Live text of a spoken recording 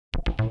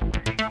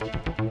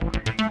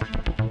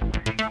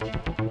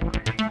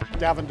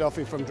Gavin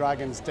Duffy from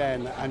Dragon's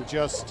Den, and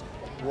just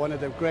one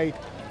of the great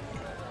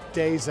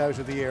days out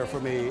of the year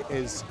for me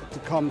is to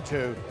come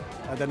to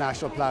the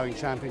National Ploughing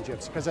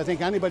Championships, because I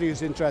think anybody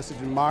who's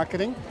interested in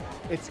marketing,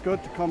 it's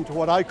good to come to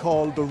what I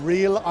call the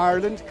real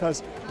Ireland,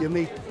 because you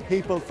meet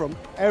people from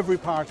every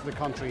part of the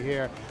country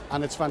here,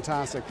 and it's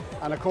fantastic.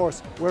 And of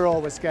course, we're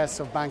always guests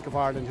of Bank of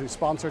Ireland, who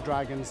sponsor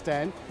Dragon's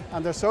Den,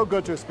 and they're so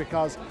good to us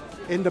because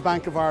in the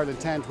Bank of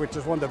Ireland tent, which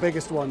is one of the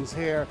biggest ones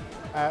here,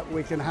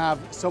 we can have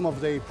some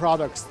of the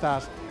products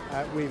that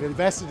we've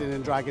invested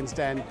in Dragon's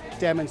Den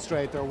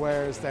demonstrate their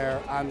wares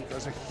there, and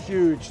there's a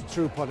huge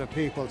throughput of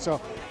people.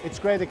 So it's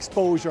great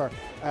exposure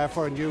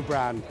for a new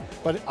brand.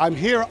 But I'm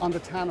here on the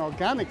Tan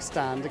Organic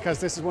stand because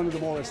this is one of the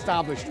more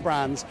established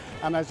brands,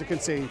 and as you can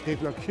see,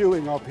 people are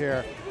queuing up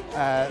here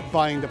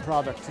buying the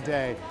product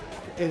today.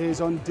 It is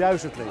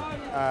undoubtedly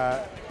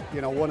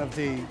one of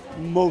the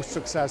most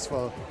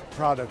successful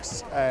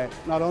products,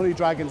 not only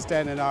Dragon's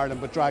Den in Ireland,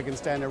 but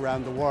Dragon's Den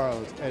around the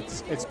world.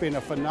 It's been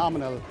a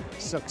phenomenal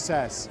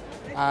success,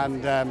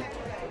 and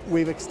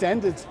we've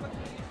extended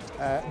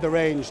the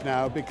range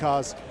now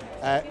because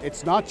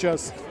it's not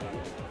just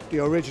the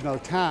original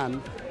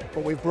tan,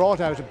 but we've brought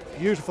out a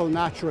beautiful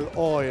natural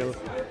oil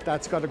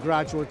that's got a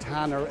gradual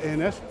tanner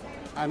in it,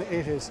 and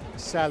it is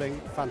selling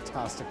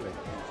fantastically.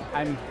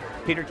 I'm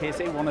Peter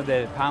Casey, one of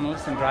the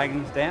panelists in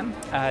Dragon's Den.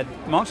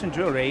 Monson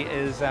Jewellery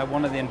is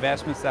one of the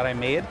investments that I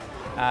made,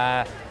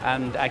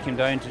 and I came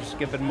down to just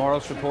give it moral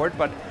support,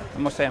 but I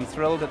must say I'm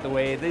thrilled at the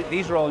way,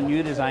 these are all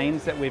new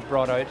designs that we've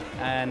brought out,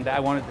 and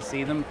I wanted to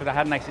see them because I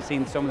hadn't actually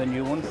seen some of the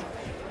new ones.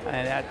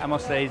 And I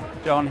must say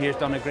John here's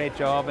done a great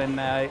job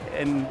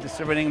in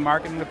distributing and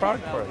marketing the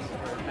product for us.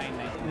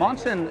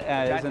 Monson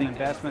is an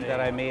investment that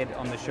I made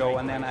on the show,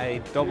 and then I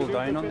doubled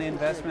down on the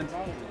investment.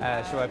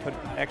 So I put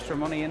extra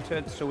money into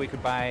it so we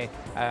could buy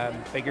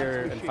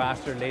bigger and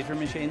faster laser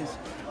machines.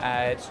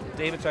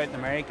 David's out in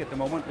America at the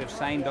moment. We've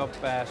signed up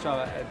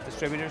some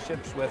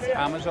distributorships with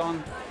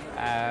Amazon,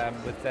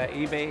 with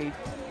eBay.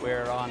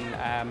 We're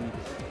on,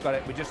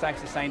 we just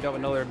actually signed up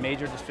another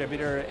major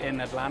distributor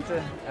in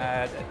Atlanta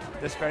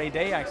this very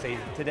day actually.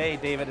 Today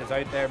David is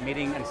out there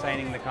meeting and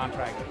signing the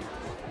contract.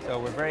 So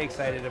we're very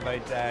excited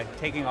about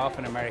taking off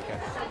in America.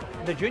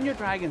 The Junior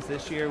Dragons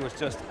this year was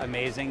just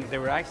amazing. They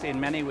were actually in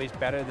many ways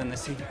better than the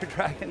Senior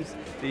Dragons.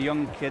 The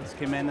young kids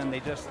came in and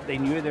they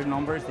knew their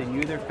numbers, they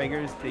knew their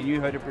figures, they knew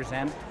how to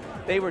present.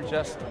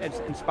 It's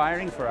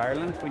inspiring for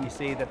Ireland when you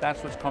see that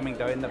that's what's coming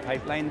down the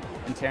pipeline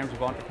in terms of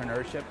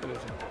entrepreneurship. It was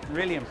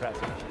really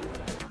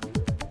impressive.